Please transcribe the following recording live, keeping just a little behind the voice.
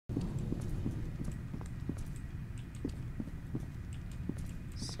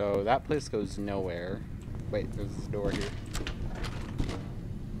So that place goes nowhere. Wait, there's this door here.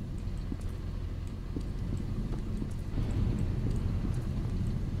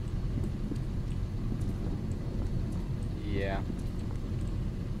 Yeah.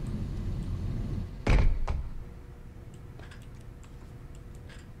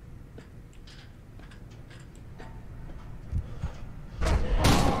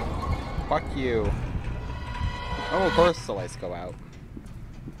 Fuck you. Oh, of course the lights go out.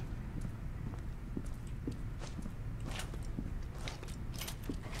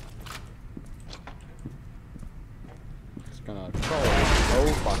 Just gonna troll.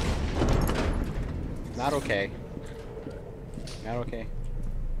 Oh, fuck. Not okay. Not okay.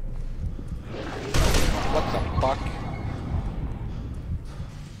 What the fuck?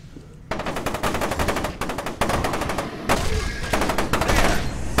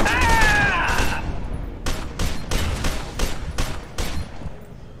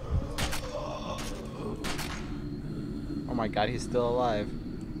 Oh my god, he's still alive.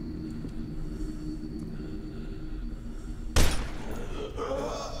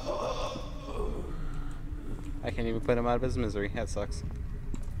 I can't even put him out of his misery. That sucks.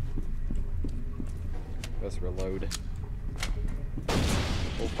 Let's reload.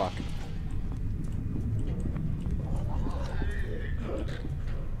 Oh fuck.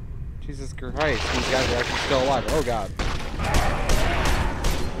 Jesus Christ, these guys are actually still alive. Oh god.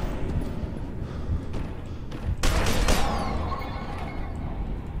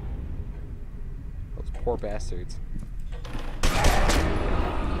 Those poor bastards.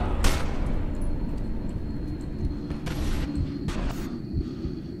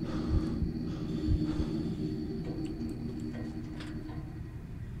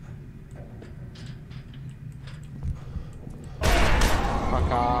 Fuck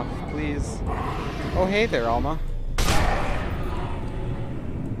off, please. Oh, hey there, Alma.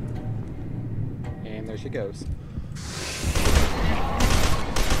 And there she goes.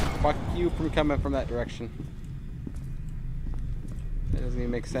 Fuck you from coming from that direction. That doesn't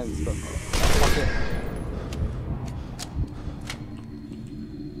even make sense, but fuck it.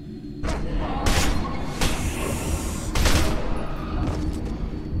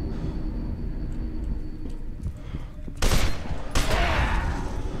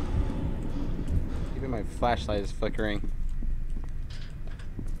 My flashlight is flickering.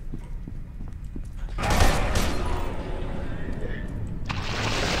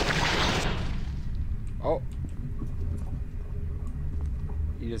 Oh.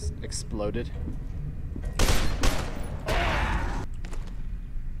 You just exploded.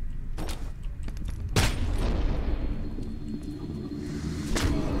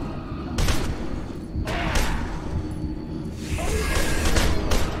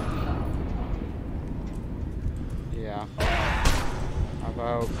 Yeah. How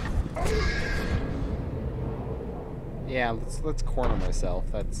about... Yeah, let's corner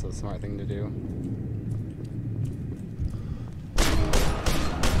myself. That's a smart thing to do.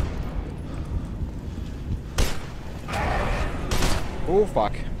 Oh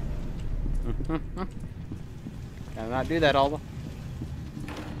fuck. Gotta not do that, Alba.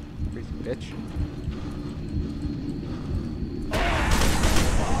 Crazy bitch.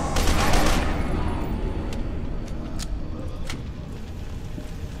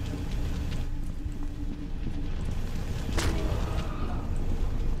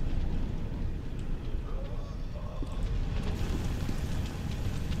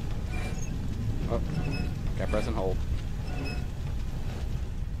 Oh, got press and hold.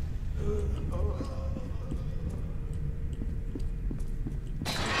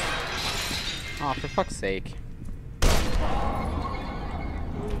 Aw, for fuck's sake.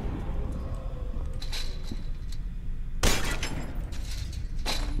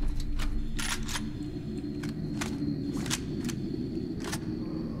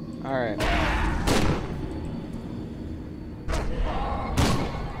 Alright.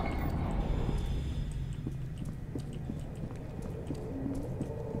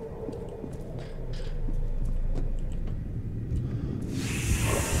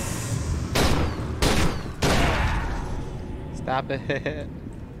 Stop it.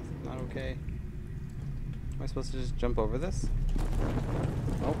 It's not okay. Am I supposed to just jump over this?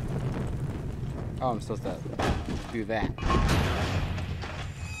 Nope. Oh, I'm supposed to do that.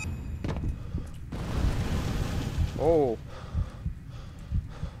 Oh.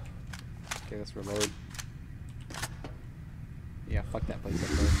 Okay, let's reload. Yeah, fuck that place up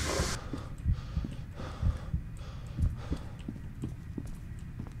there.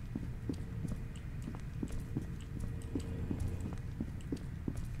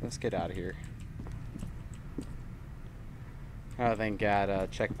 Let's get out of here. Oh, thank God,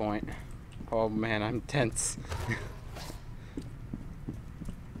 checkpoint. Oh man, I'm tense.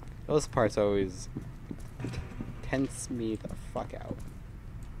 Those parts always tense me the fuck out.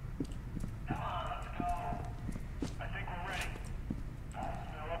 Come on, let's go. I think we're ready.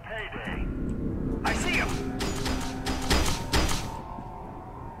 Still a payday. I see him!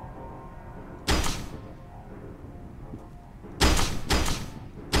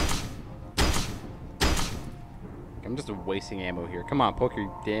 I'm just wasting ammo here. Come on, poke your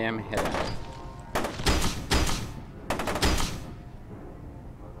damn head out.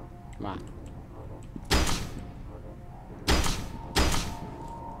 Come on.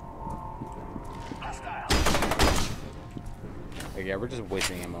 Hostile. Okay, yeah, we're just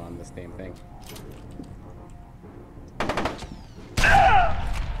wasting ammo on this damn thing.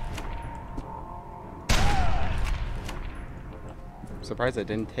 I'm surprised I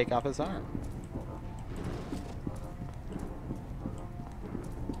didn't take off his arm.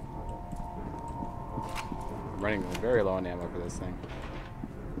 I'm running very low on ammo for this thing.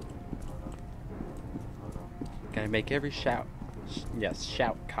 Gotta make every shout. Yes,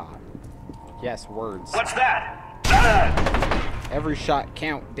 shout count. Yes, words. What's that? Every shot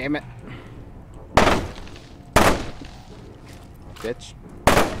count, damn it. Bitch.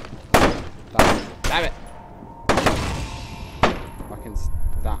 Stop. Stop it. Fucking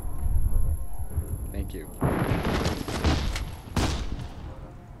stop. Thank you.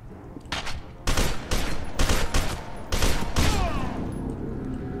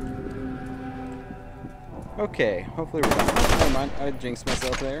 Okay, hopefully we're done. Oh, never mind, I jinxed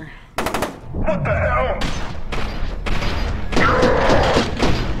myself there. What the hell?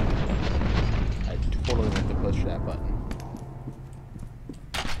 I totally meant to push that button.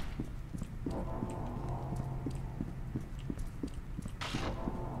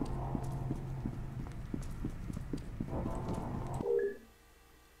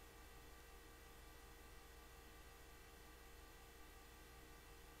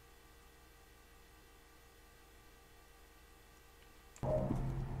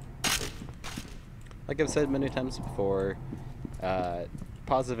 Like I've said many times before,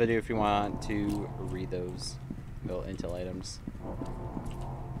 pause the video if you want to read those little intel items.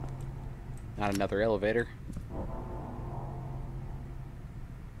 Not another elevator.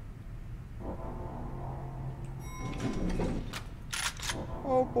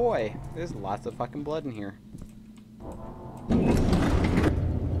 Oh boy, there's lots of fucking blood in here.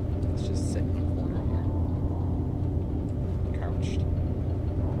 Let's just sit in the corner here. Crouched.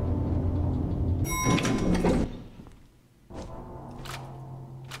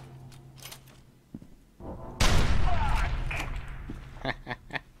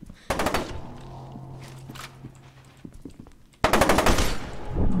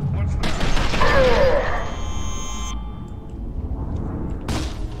 What's that?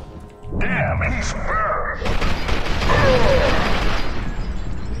 Damn, he's burned.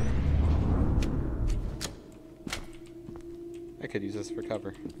 I could use this for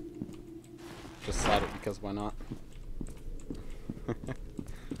cover. Just slide it because why not?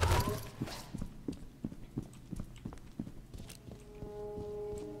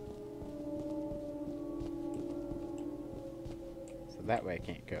 So that way I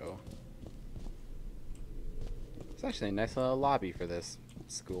can't go. It's actually a nice little lobby for this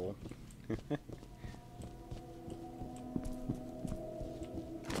school.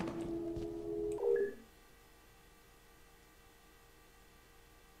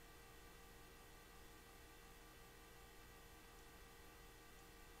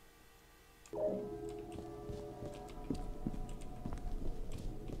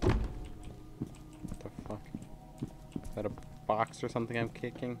 The fuck? Is that a box or something I'm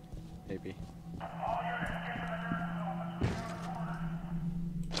kicking? Maybe.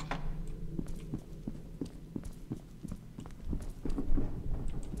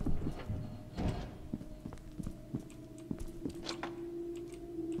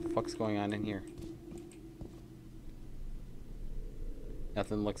 What the fuck's going on in here?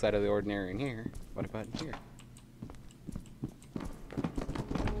 Nothing looks out of the ordinary in here. What about in here?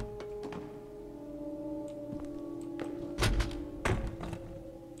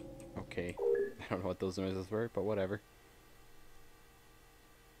 Okay. I don't know what those noises were, but whatever.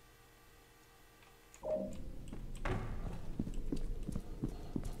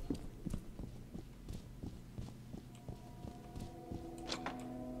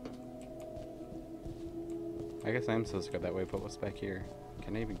 I guess I'm supposed to go that way, but what's back here?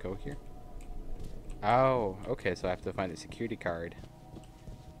 Can I even go here? Oh, okay, so I have to find a security card.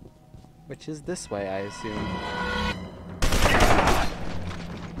 Which is this way, I assume.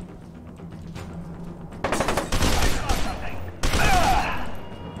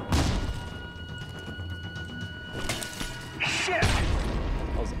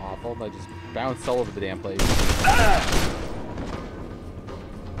 bounced all over the damn place.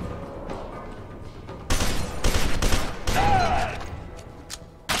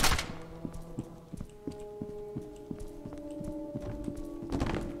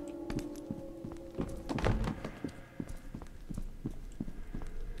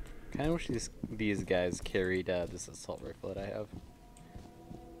 I wish these guys carried this assault rifle that I have.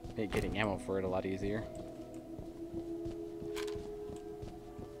 Make getting ammo for it a lot easier.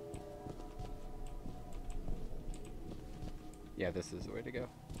 Yeah, this is the way to go.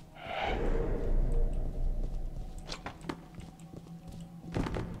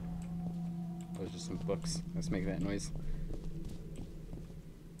 Those are just some books. Let's make that noise.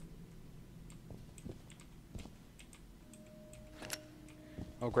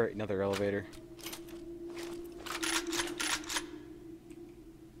 Oh great, another elevator.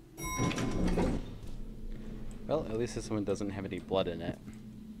 Well, at least this one doesn't have any blood in it.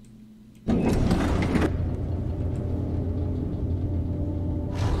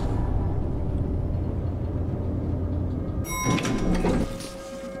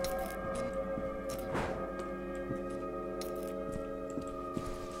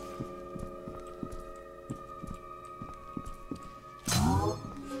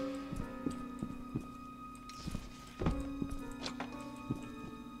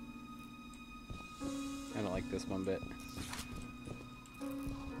 I don't like this one bit.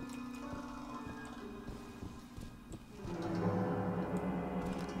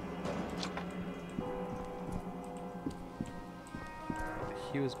 The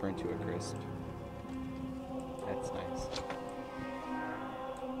hue is burnt to a crisp. That's nice.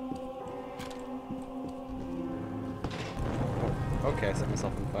 Oh, okay, I set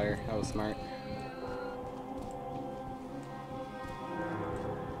myself on fire. That was smart.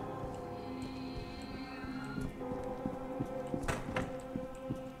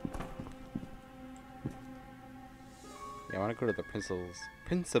 I want to go to the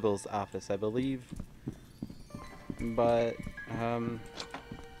principal's office, I believe. But,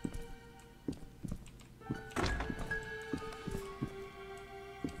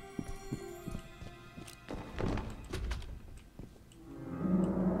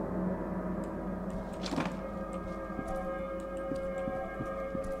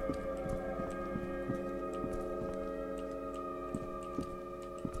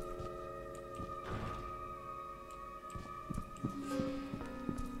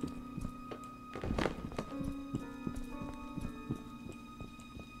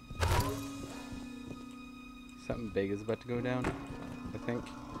 something big is about to go down, I think.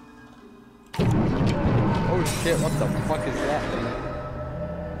 Oh shit, what the fuck is that thing?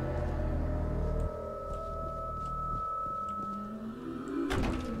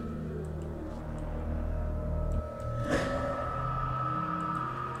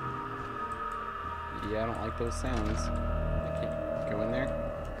 Yeah, I don't like those sounds. I can't go in there.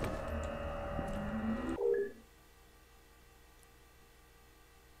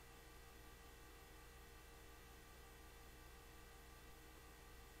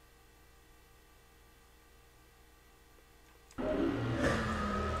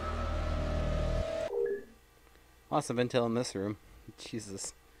 Lots of intel in this room.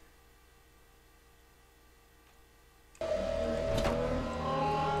 Jesus. I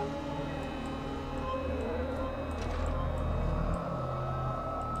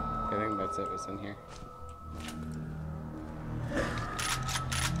think that's it. What's in here?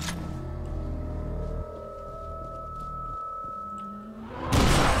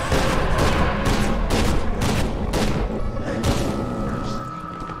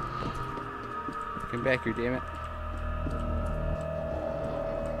 Come back here, damn it.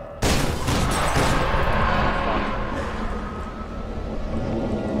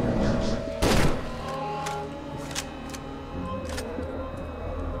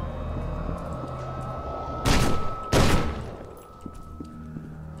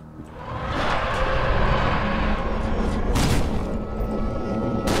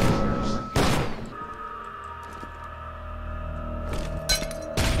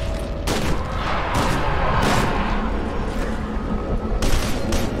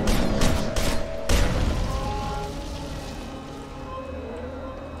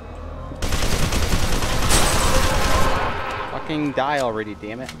 Die already,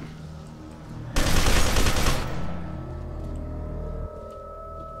 damn it.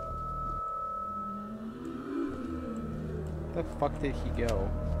 Where the fuck did he go?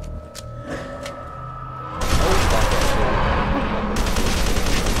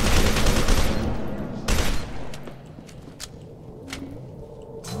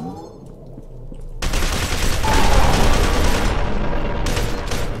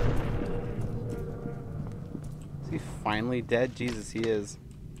 finally dead? Jesus, he is.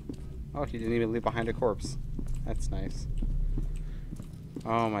 Oh, he didn't even leave behind a corpse. That's nice.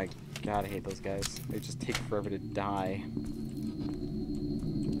 Oh my god, I hate those guys. They just take forever to die.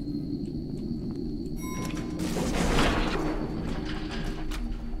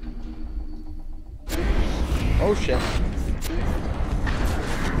 Oh shit.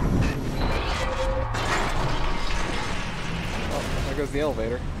 Oh, there goes the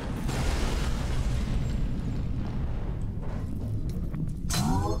elevator.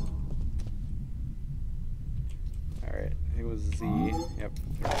 Alright, it was Z. Yep, there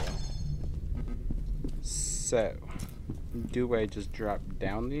we go. So, do I just drop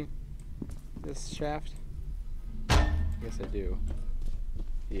down this shaft? I guess I do.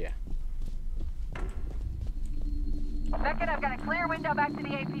 Yeah. Second, I've got a clear window back to the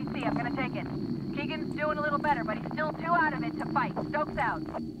APC. I'm gonna take it. Keegan's doing a little better, but he's still too out of it to fight. Stokes out.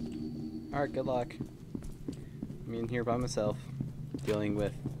 Alright, good luck. I'm in here by myself, dealing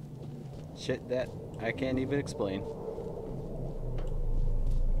with shit that I can't even explain.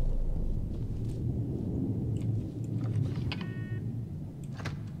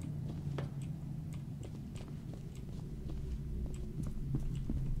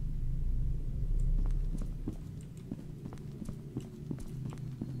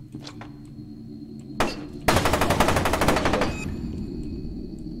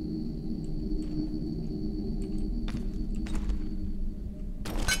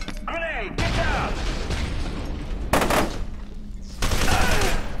 Grenade, get down!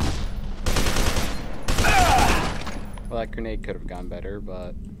 Well, that grenade could have gone better,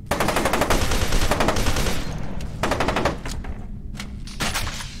 but...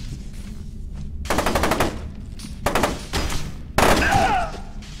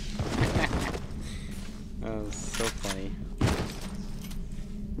 That was so funny.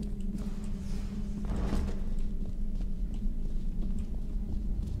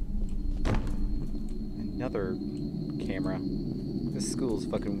 Another camera. This school's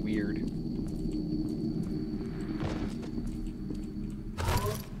fucking weird.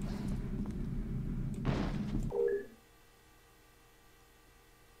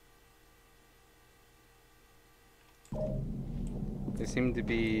 They seem to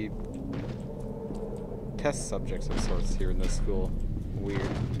be test subjects of sorts here in this school. Weird.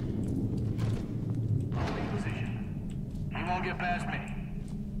 Holding position. He won't get past me.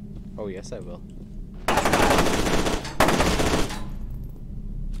 Oh, yes, I will.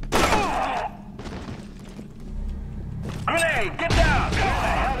 Grenade, get down! Where the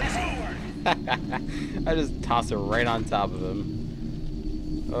hell is he? I just toss it right on top of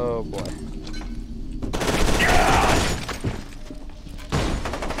him. Oh boy.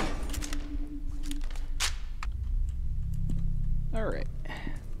 Alright.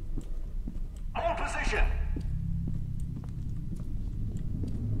 Hold position.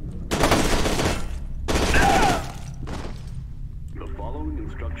 The following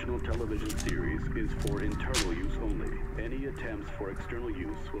instructional television series is for internal use only. Any attempts for external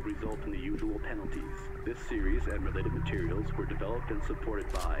use will result in the usual penalties. This series and related materials were developed and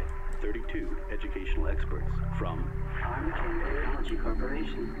supported by 32 educational experts from F.E.A.R Technology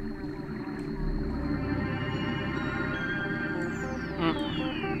Corporation.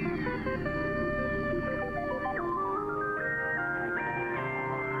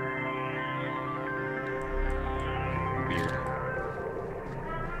 Weird.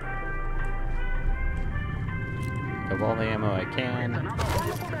 Of all the ammo I can.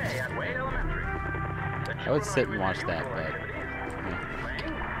 I would sit and watch that, but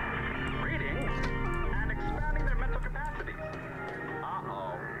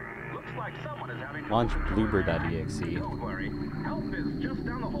launch Bloober.exe. I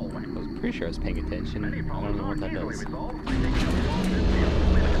was pretty sure I was paying attention. I don't know what that does.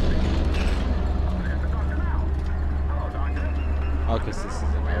 Oh, because this is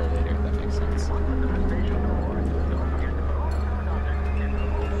an elevator, that makes sense.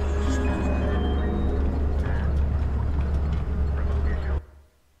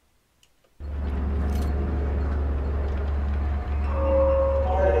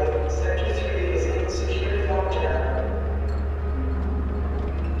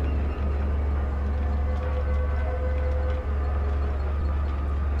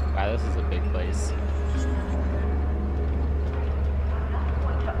 Wow, this is a big place.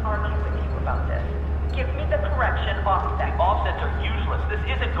 Give me the correction offset. The offsets are useless. This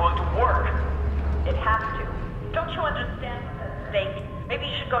isn't going to work. It has to. Don't you understand? Think. Maybe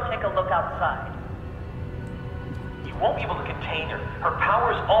you should go take a look outside. You won't be able to contain her. Her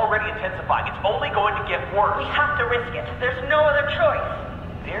power is already intensifying. It's only going to get worse. We have to risk it. There's no other choice.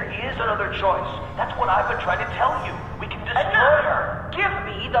 There is another choice. That's what I've been trying to tell you. We can destroy her. Give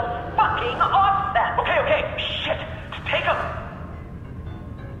me the fucking offset! Okay, shit. Take him.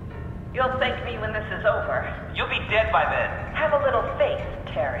 You'll thank me when this is over. You'll be dead by then. Have a little faith,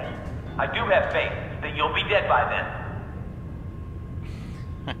 Terry. I do have faith that you'll be dead by then.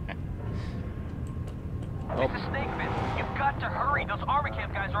 It's a snake pit. You've got to hurry. Those armor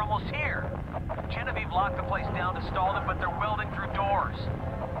camp guys are almost here. Genevieve locked the place down to stall them, but they're welding through doors.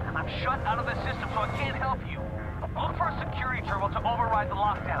 And I'm shut out of the system, so I can't help you. Look for a security turbo to override the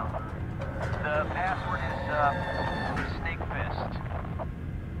lockdown. The password is Snake Fist.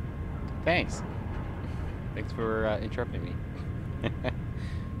 Thanks. Thanks for interrupting me.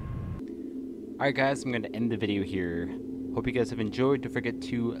 Alright guys, I'm going to end the video here. Hope you guys have enjoyed. Don't forget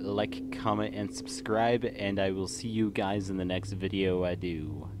to like, comment, and subscribe, and I will see you guys in the next video I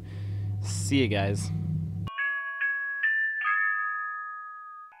do. See you guys.